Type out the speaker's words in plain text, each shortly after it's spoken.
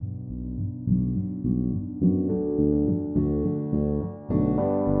Hello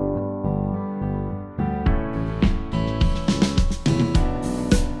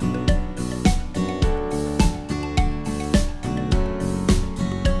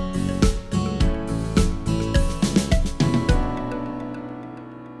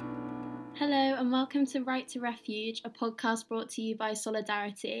and welcome to Right to Refuge, a podcast brought to you by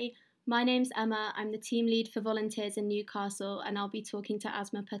Solidarity. My name's Emma, I'm the team lead for volunteers in Newcastle, and I'll be talking to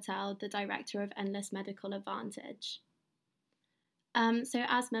Asma Patel, the director of Endless Medical Advantage. So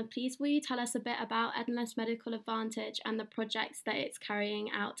Asma, please will you tell us a bit about Endless Medical Advantage and the projects that it's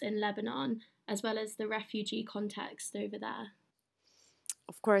carrying out in Lebanon, as well as the refugee context over there?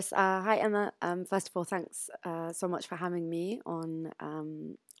 Of course. Hi, Emma. First of all, thanks so much for having me on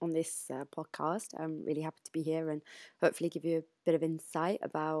this podcast. I'm really happy to be here and hopefully give you a bit of insight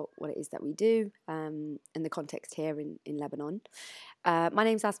about what it is that we do and the context here in Lebanon. My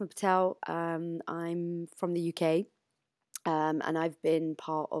name's Asma Patel. I'm from the UK. And I've been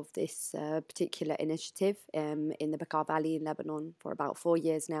part of this particular initiative in the Bekaa Valley in Lebanon for about 4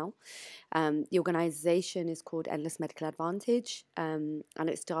 years now. The organisation is called Endless Medical Advantage, and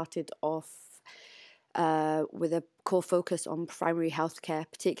it started off with a core focus on primary healthcare,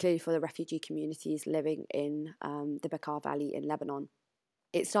 particularly for the refugee communities living in the Bekaa Valley in Lebanon.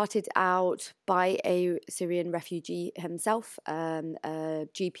 It started out by a Syrian refugee himself, a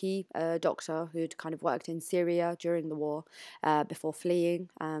GP, a doctor who'd kind of worked in Syria during the war before fleeing,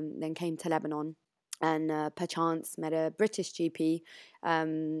 then came to Lebanon and perchance met a British GP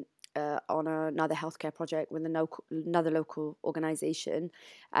on another healthcare project with another local organisation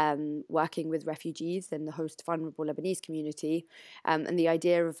working with refugees and the host vulnerable Lebanese community. And the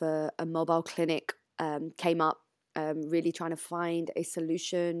idea of a mobile clinic came up. Really trying to find a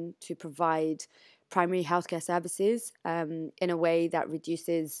solution to provide primary healthcare services in a way that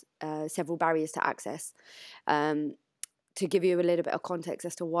reduces several barriers to access. To give you a little bit of context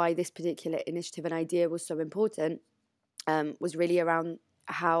as to why this particular initiative and idea was so important, was really around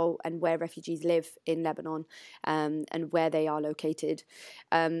how and where refugees live in Lebanon and where they are located.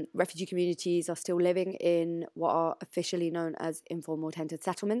 Refugee communities are still living in what are officially known as informal tented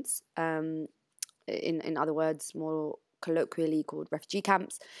settlements. In other words, more colloquially called refugee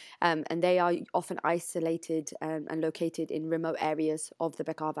camps, and they are often isolated and located in remote areas of the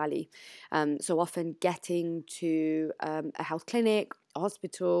Bekaa Valley. So often getting to a health clinic, a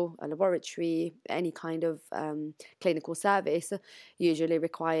hospital, a laboratory, any kind of clinical service usually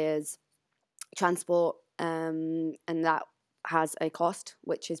requires transport, and that has a cost,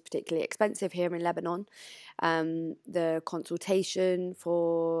 which is particularly expensive here in Lebanon. The consultation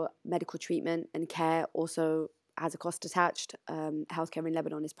for medical treatment and care also has a cost attached. Healthcare in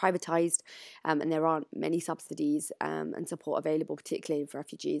Lebanon is privatized, and there aren't many subsidies and support available, particularly for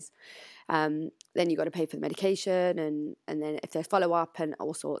refugees. Then you've got to pay for the medication, and then if there's follow-up and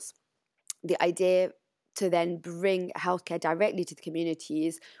all sorts. The idea to then bring healthcare directly to the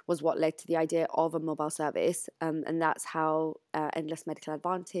communities was what led to the idea of a mobile service, and that's how Endless Medical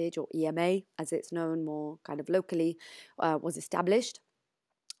Advantage, or EMA as it's known more kind of locally, was established.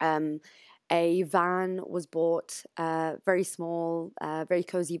 A van was bought, very small, very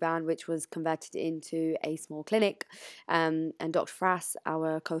cozy van, which was converted into a small clinic. And Dr. Frass,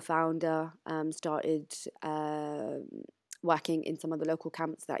 our co-founder, started working in some of the local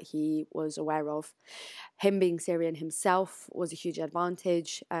camps that he was aware of. Him being Syrian himself was a huge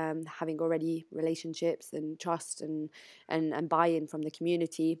advantage, having already relationships and trust and buy-in from the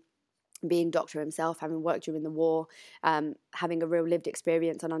community. Being doctor himself, having worked during the war, having a real lived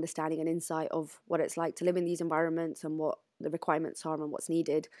experience and understanding and insight of what it's like to live in these environments and what the requirements are and what's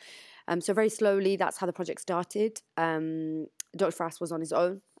needed. So very slowly, that's how the project started. Dr. Frass was on his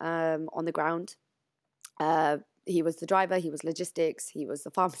own, on the ground. He was the driver, he was logistics, he was the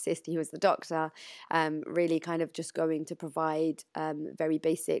pharmacist, he was the doctor, really kind of just going to provide very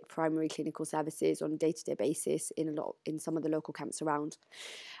basic primary clinical services on a day-to-day basis in some of the local camps around.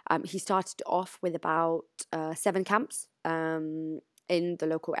 He started off with about 7 camps in the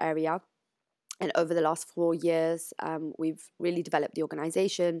local area. And over the last 4 years, we've really developed the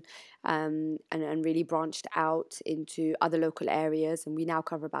organisation and really branched out into other local areas. And we now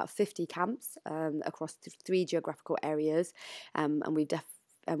cover about 50 camps across 3 geographical areas. And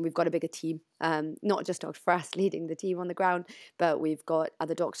we've got a bigger team, not just Dr. Frass leading the team on the ground, but we've got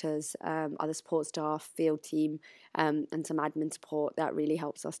other doctors, other support staff, field team, and some admin support that really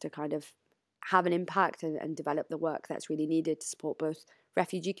helps us to kind of have an impact and develop the work that's really needed to support both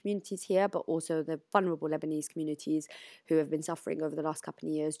refugee communities here, but also the vulnerable Lebanese communities who have been suffering over the last couple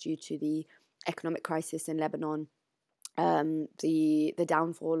of years due to the economic crisis in Lebanon the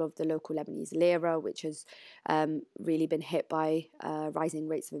downfall of the local Lebanese lira, which has really been hit by rising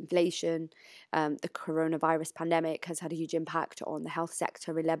rates of inflation. The coronavirus pandemic has had a huge impact on the health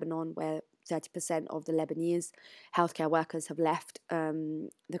sector in Lebanon, where 30% of the Lebanese healthcare workers have left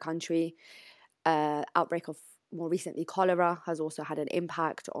the country. Outbreak of, more recently, cholera has also had an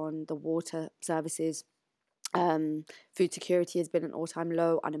impact on the water services. Food security has been an all-time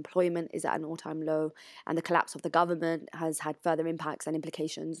low, unemployment is at an all-time low, and the collapse of the government has had further impacts and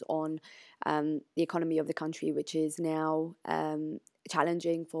implications on the economy of the country, which is now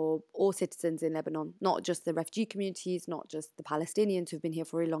challenging for all citizens in Lebanon, not just the refugee communities, not just the Palestinians who've been here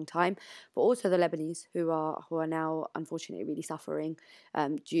for a long time, but also the Lebanese who are now unfortunately really suffering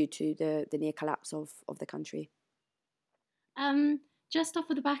due to the near collapse of the country. Just off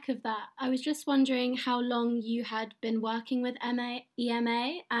of the back of that, I was just wondering how long you had been working with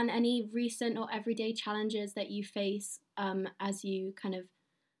EMA and any recent or everyday challenges that you face as you kind of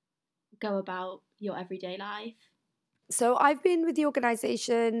go about your everyday life. So I've been with the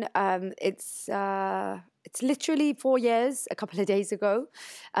organisation. It's literally 4 years. A couple of days ago,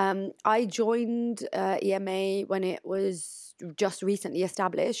 I joined EMA when it was just recently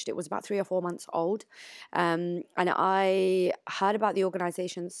established. It was about 3 or 4 months old, and I heard about the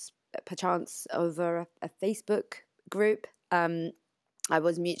organisation's perchance over a Facebook group. I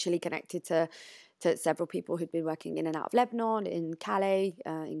was mutually connected to several people who'd been working in and out of Lebanon, in Calais,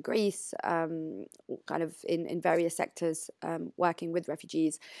 in Greece, kind of in various sectors, working with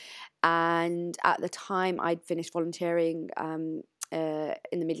refugees. And at the time, I'd finished volunteering in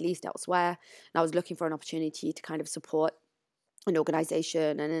the Middle East elsewhere, and I was looking for an opportunity to kind of support an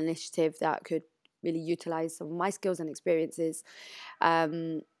organisation, an initiative that could really utilise some of my skills and experiences.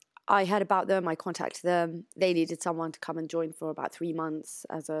 I heard about them, I contacted them. They needed someone to come and join for about 3 months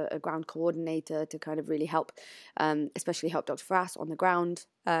as a ground coordinator to kind of really help, especially help Dr. Faras on the ground.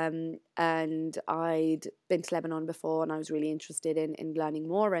 And I'd been to Lebanon before, and I was really interested in learning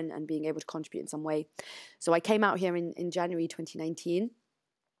more and being able to contribute in some way. So I came out here in January 2019.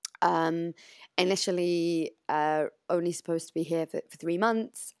 Initially only supposed to be here for 3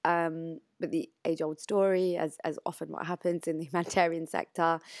 months, but the age-old story, as often what happens in the humanitarian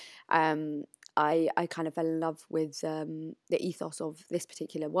sector, I kind of fell in love with the ethos of this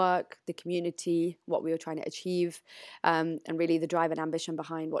particular work, the community, what we were trying to achieve, and really the drive and ambition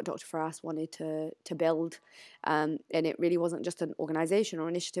behind what Dr. Faras wanted to build. And it really wasn't just an organisation or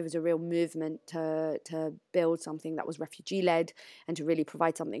initiative, it was a real movement to build something that was refugee-led and to really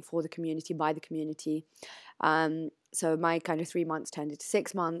provide something for the community, by the community. So my kind of 3 months turned into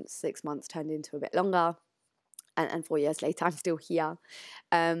 6 months, 6 months turned into a bit longer. And 4 years later, I'm still here.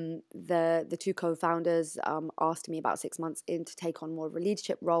 The two co-founders asked me about 6 months in to take on more of a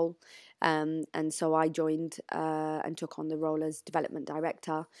leadership role. And so I joined and took on the role as development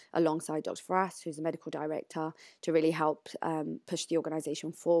director alongside Dr. Faras, who's the medical director, to really help push the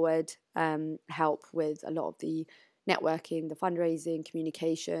organisation forward, help with a lot of the networking, the fundraising,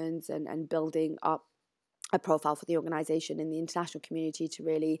 communications, and building up a profile for the organisation in the international community to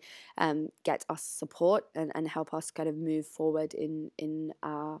really get us support and help us kind of move forward in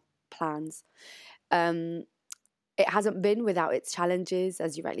our plans. It hasn't been without its challenges,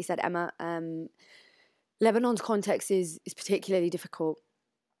 as you rightly said, Emma. Lebanon's context is particularly difficult.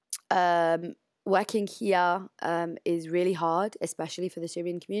 Working here is really hard, especially for the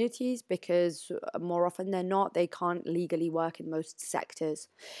Syrian communities, because more often than not, they can't legally work in most sectors.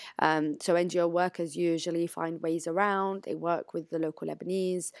 So NGO workers usually find ways around. They work with the local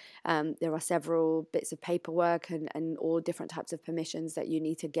Lebanese. There are several bits of paperwork and all different types of permissions that you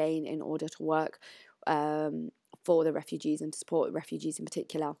need to gain in order to work for the refugees and to support refugees in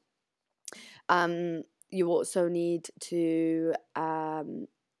particular. You also need to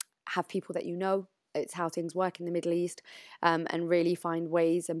have people that you know. It's how things work in the Middle East, and really find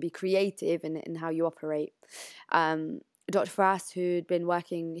ways and be creative in how you operate. Dr. Faras, who'd been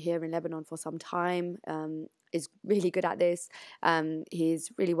working here in Lebanon for some time, is really good at this.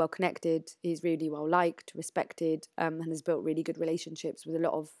 He's really well connected, he's really well liked, respected, and has built really good relationships with a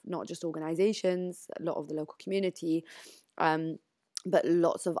lot of not just organisations, a lot of the local community, but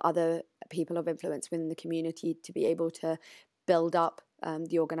lots of other people of influence within the community to be able to build up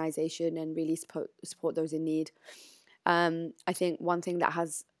the organisation and really support those in need. I think one thing that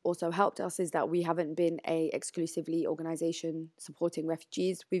has also helped us is that we haven't been a exclusively organisation supporting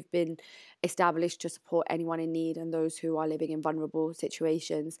refugees. We've been established to support anyone in need and those who are living in vulnerable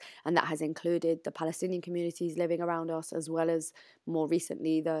situations, and that has included the Palestinian communities living around us, as well as more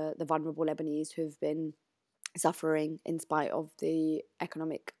recently the vulnerable Lebanese who've been suffering in spite of the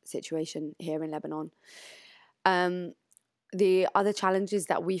economic situation here in Lebanon. The other challenges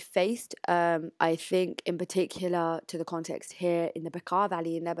that we faced, I think in particular to the context here in the Bekaa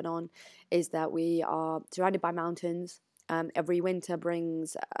Valley in Lebanon, is that we are surrounded by mountains. Every winter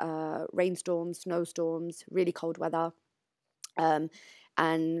brings rainstorms, snowstorms, really cold weather. Um,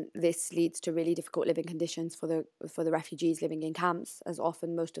 and this leads to really difficult living conditions for the refugees living in camps, as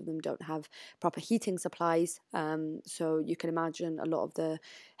often most of them don't have proper heating supplies. So you can imagine a lot of the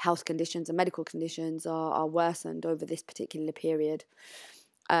health conditions and medical conditions are worsened over this particular period.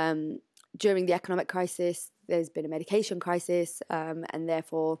 Um, During the economic crisis, there's been a medication crisis, and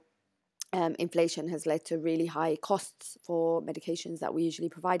therefore inflation has led to really high costs for medications that we usually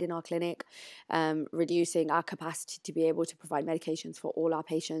provide in our clinic, reducing our capacity to be able to provide medications for all our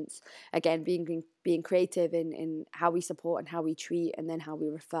patients. Again, being creative in how we support and how we treat and then how we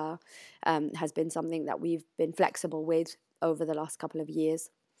refer has been something that we've been flexible with over the last couple of years.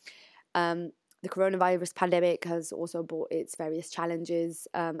 The coronavirus pandemic has also brought its various challenges,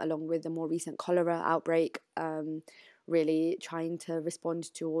 along with the more recent cholera outbreak, really trying to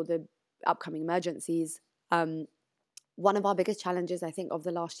respond to all the upcoming emergencies. One of our biggest challenges, I think, of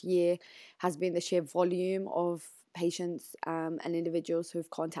the last year has been the sheer volume of patients and individuals who've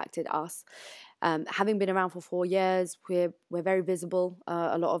contacted us. Having been around for 4 years, we're very visible.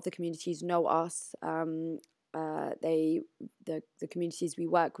 A lot of the communities know us. The communities we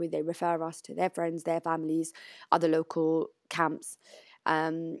work with, they refer us to their friends, their families, other local camps.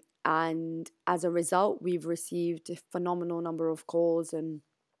 And as a result, we've received a phenomenal number of calls and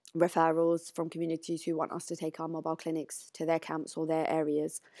referrals from communities who want us to take our mobile clinics to their camps or their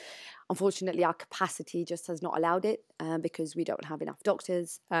areas. Unfortunately, our capacity just has not allowed it because we don't have enough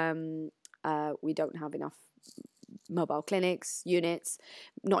doctors. We don't have enough mobile clinics, units,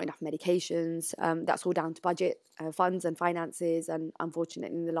 not enough medications. That's all down to budget, funds and finances. And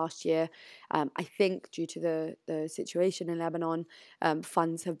unfortunately, in the last year, I think due to the situation in Lebanon,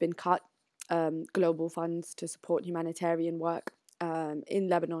 funds have been cut, global funds to support humanitarian work in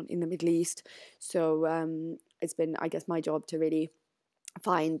Lebanon, in the Middle East. So it's been, I guess, my job to really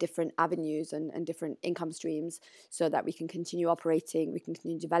find different avenues and different income streams so that we can continue operating, we can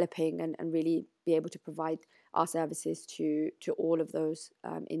continue developing and really be able to provide our services to all of those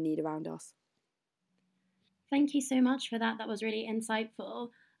in need around us. Thank you so much for that. That was really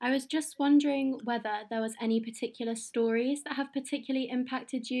insightful. I was just wondering whether there was any particular stories that have particularly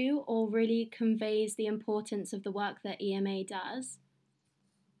impacted you or really conveys the importance of the work that EMA does.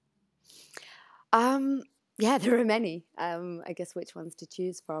 Yeah, there are many. I guess which ones to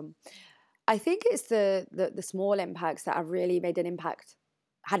choose from. I think it's the small impacts that have really made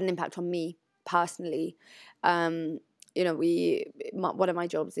had an impact on me personally. One of my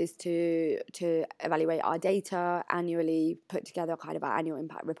jobs is to evaluate our data annually, put together kind of our annual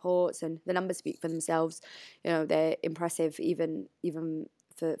impact reports, and the numbers speak for themselves. They're impressive even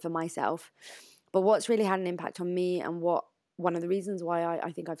for myself. But what's really had an impact on me, and one of the reasons why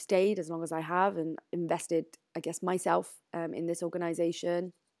I think I've stayed as long as I have and invested, I guess, myself in this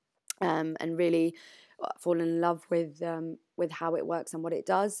organization, and really fallen in love with how it works and what it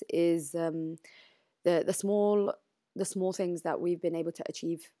does, is the small things that we've been able to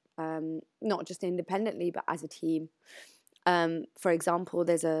achieve, not just independently but as a team. For example,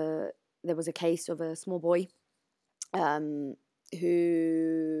 there was a case of a small boy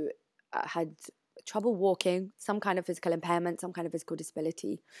who had trouble walking, some kind of physical impairment, some kind of physical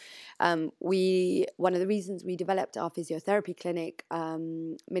disability. One of the reasons we developed our physiotherapy clinic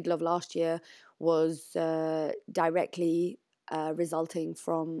middle of last year was directly resulting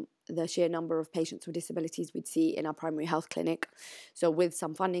from the sheer number of patients with disabilities we'd see in our primary health clinic. So with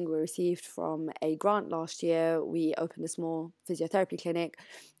some funding we received from a grant last year, we opened a small physiotherapy clinic,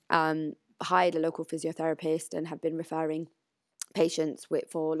 hired a local physiotherapist, and have been referring patients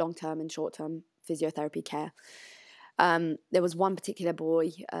for long-term and short-term physiotherapy care. There was one particular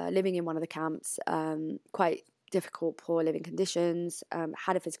boy living in one of the camps, quite difficult, poor living conditions,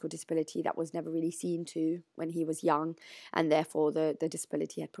 had a physical disability that was never really seen to when he was young, and therefore the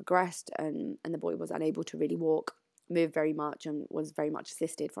disability had progressed, and the boy was unable to really walk, move very much, and was very much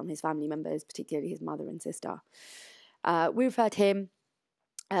assisted from his family members, particularly his mother and sister. We referred him.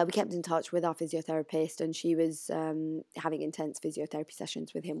 We kept in touch with our physiotherapist, and she was having intense physiotherapy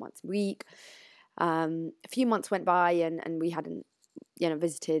sessions with him once a week. A few months went by, and we hadn't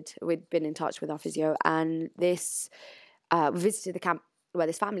visited. We'd been in touch with our physio, and we visited the camp where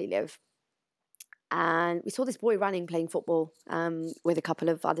this family live, and we saw this boy running, playing football with a couple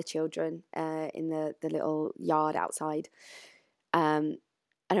of other children in the little yard outside. And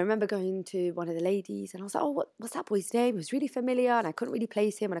I remember going to one of the ladies, and I was like, "Oh, what's that boy's name?" It was really familiar, and I couldn't really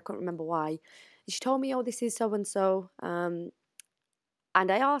place him, and I couldn't remember why. And she told me, oh, this is so and so. And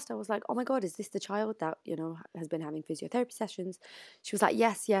I asked, I was like, oh my God, is this the child that, has been having physiotherapy sessions? She was like,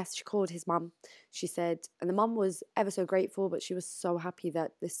 yes, yes. She called his mum. She said, and the mum was ever so grateful, but she was so happy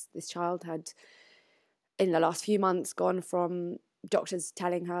that this child had, in the last few months, gone from doctors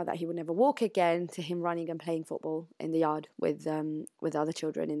telling her that he would never walk again to him running and playing football in the yard with other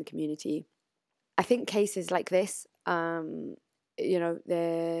children in the community. I think cases like this, they're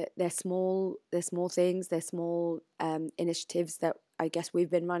small things, they're small initiatives that I guess we've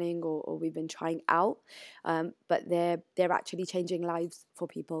been running or we've been trying out, but they're actually changing lives for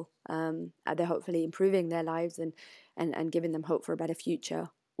people. They're hopefully improving their lives and giving them hope for a better future,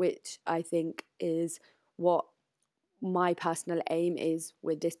 which I think is what my personal aim is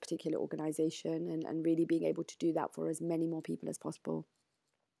with this particular organisation, and really being able to do that for as many more people as possible.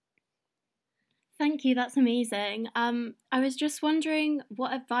 Thank you, that's amazing. I was just wondering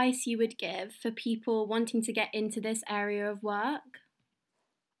what advice you would give for people wanting to get into this area of work.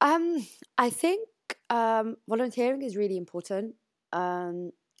 I think volunteering is really important.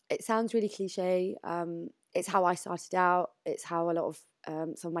 It sounds really cliche. It's how I started out. It's how a lot of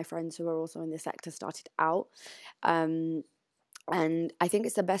some of my friends who are also in the sector started out. And I think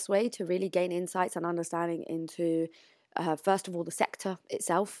it's the best way to really gain insights and understanding into, first of all, the sector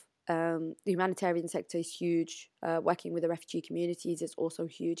itself. The humanitarian sector is huge. Working with the refugee communities is also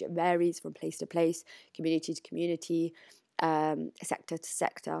huge. It varies from place to place, community to community, sector to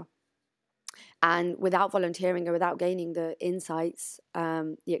sector. And without volunteering or without gaining the insights,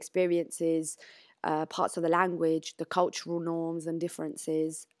 the experiences, parts of the language, the cultural norms and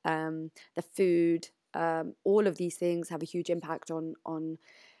differences, the food, all of these things have a huge impact on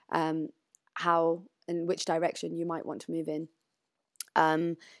how and which direction you might want to move in.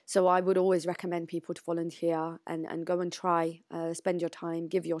 So I would always recommend people to volunteer and go and try, spend your time,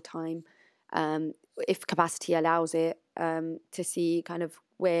 give your time, if capacity allows it, to see kind of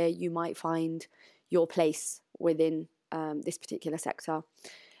where you might find your place within this particular sector.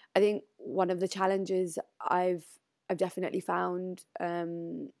 I think one of the challenges I've definitely found,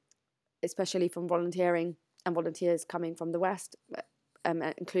 especially from volunteering and volunteers coming from the West,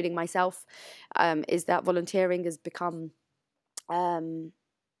 including myself, is that volunteering has become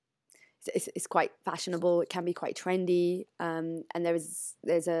it's quite fashionable. It can be quite trendy, and there's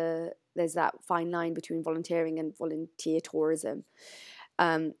that fine line between volunteering and volunteer tourism.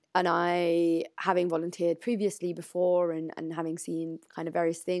 And I, having volunteered previously before and having seen kind of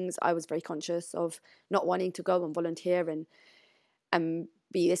various things, I was very conscious of not wanting to go and volunteer and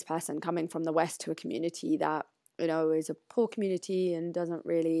be this person coming from the West to a community that, is a poor community and doesn't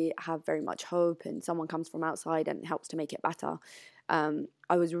really have very much hope, and someone comes from outside and helps to make it better.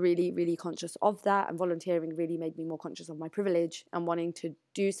 I was really, really conscious of that, and volunteering really made me more conscious of my privilege and wanting to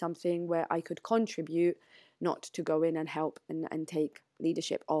do something where I could contribute, not to go in and help and take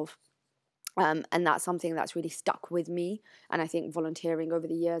leadership of. And that's something that's really stuck with me. And I think volunteering over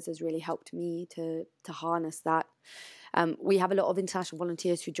the years has really helped me to harness that. We have a lot of international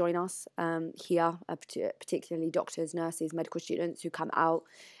volunteers who join us here, particularly doctors, nurses, medical students who come out,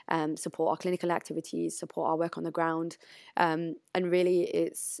 support our clinical activities, support our work on the ground. And really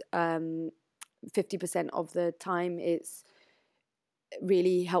it's 50% of the time it's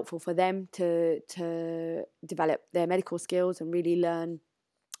really helpful for them to develop their medical skills and really learn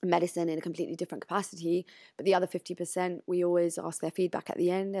medicine in a completely different capacity. But the other 50%, we always ask their feedback at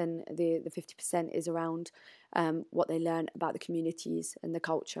the end, and the 50% is around what they learn about the communities and the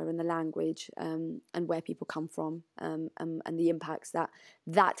culture and the language, and where people come from, and the impacts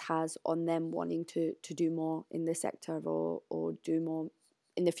that has on them wanting to do more in this sector or do more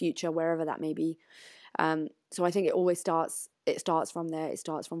in the future, wherever that may be. So I think it starts from there. It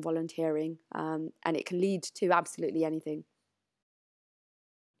starts from volunteering, and it can lead to absolutely anything.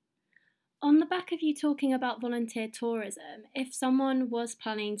 On the back of you talking about volunteer tourism, if someone was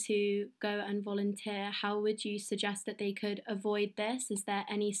planning to go and volunteer, how would you suggest that they could avoid this? Is there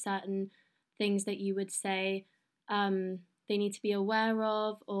any certain things that you would say they need to be aware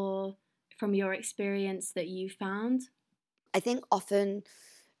of, or from your experience that you found? I think often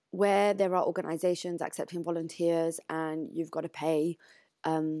where there are organisations accepting volunteers and you've got to pay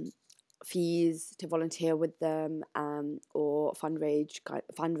fees to volunteer with them, or fundraise,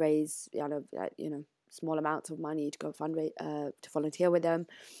 small amounts of money to go fundraise to volunteer with them.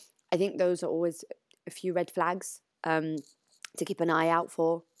 I think those are always a few red flags to keep an eye out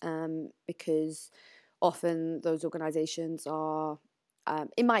for, because often those organisations are,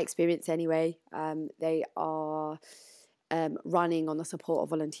 in my experience anyway, they are running on the support of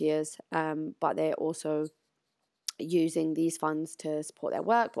volunteers, but they're also using these funds to support their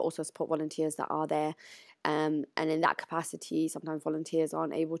work, but also support volunteers that are there. And in that capacity, sometimes volunteers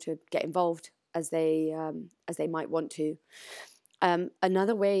aren't able to get involved as they might want to.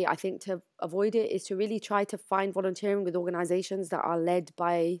 Another way I think to avoid it is to really try to find volunteering with organisations that are led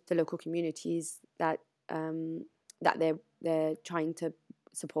by the local communities that they're trying to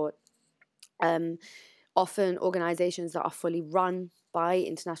support. Often organisations that are fully run by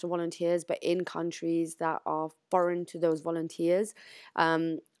international volunteers, but in countries that are foreign to those volunteers,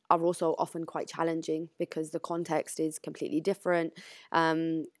 are also often quite challenging because the context is completely different,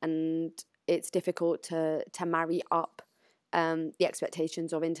 and it's difficult to marry up the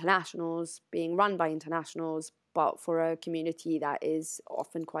expectations of internationals being run by internationals, but for a community that is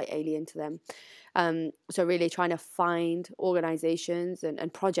often quite alien to them. So really trying to find organisations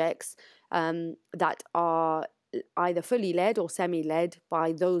and projects that are either fully led or semi-led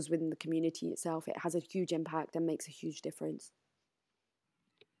by those within the community itself. It has a huge impact and makes a huge difference.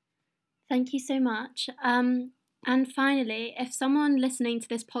 Thank you so much. And finally, if someone listening to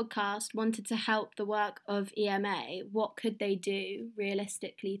this podcast wanted to help the work of EMA, what could they do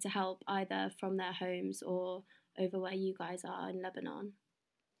realistically to help, either from their homes or over where you guys are in Lebanon?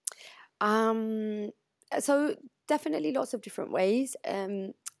 So definitely lots of different ways.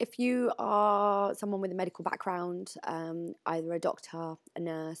 If you are someone with a medical background, either a doctor, a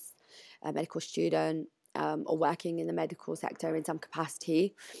nurse, a medical student, or working in the medical sector in some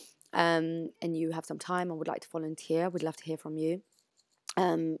capacity, and you have some time and would like to volunteer, we'd love to hear from you.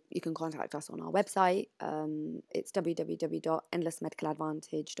 You can contact us on our website. It's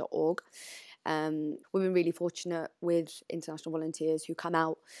www.endlessmedicaladvantage.org. We've been really fortunate with international volunteers who come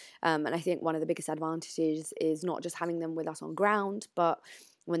out, and I think one of the biggest advantages is not just having them with us on ground, but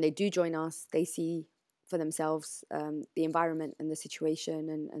when they do join us, they see for themselves the environment and the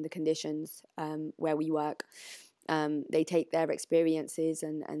situation and the conditions where we work. They take their experiences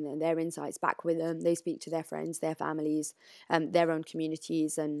and their insights back with them. They speak to their friends, their families, their own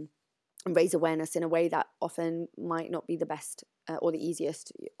communities, and raise awareness in a way that often might not be the best or the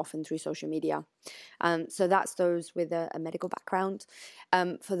easiest, often through social media. So that's those with a medical background.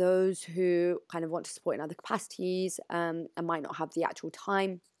 For those who kind of want to support in other capacities and might not have the actual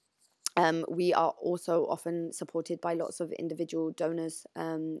time, we are also often supported by lots of individual donors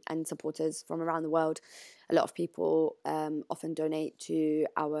and supporters from around the world. A lot of people often donate to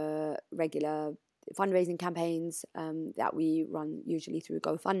our regular fundraising campaigns that we run usually through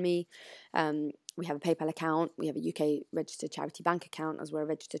GoFundMe. We have a PayPal account. We have a UK registered charity bank account, as we're a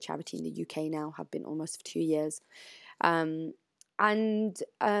registered charity in the UK now, have been almost for 2 years. And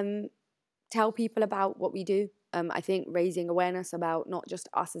tell people about what we do. I think raising awareness about not just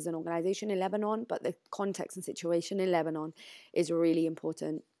us as an organisation in Lebanon, but the context and situation in Lebanon is really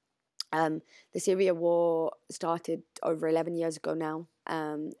important. The Syria war started over 11 years ago now.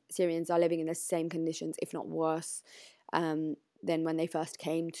 Syrians are living in the same conditions, if not worse, than when they first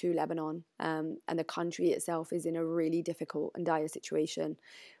came to Lebanon. And the country itself is in a really difficult and dire situation.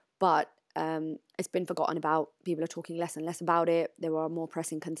 But it's been forgotten about. People are talking less and less about it. There are more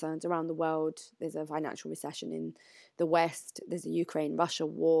pressing concerns around the world. There's a financial recession in the West. There's a Ukraine-Russia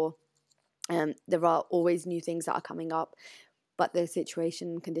war. There are always new things that are coming up. But the situation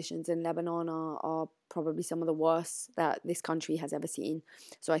and conditions in Lebanon are probably some of the worst that this country has ever seen.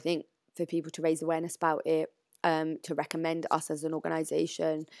 So I think for people to raise awareness about it, to recommend us as an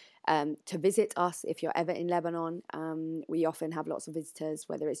organisation, to visit us if you're ever in Lebanon. We often have lots of visitors,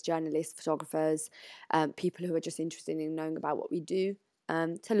 whether it's journalists, photographers, people who are just interested in knowing about what we do,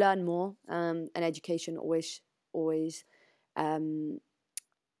 to learn more. And education always kind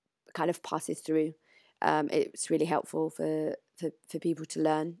of passes through. It's really helpful for people to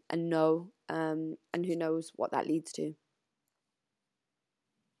learn and know, and who knows what that leads to.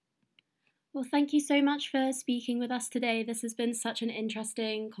 Well, thank you so much for speaking with us today. This has been such an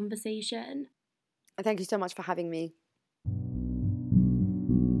interesting conversation. Thank you so much for having me.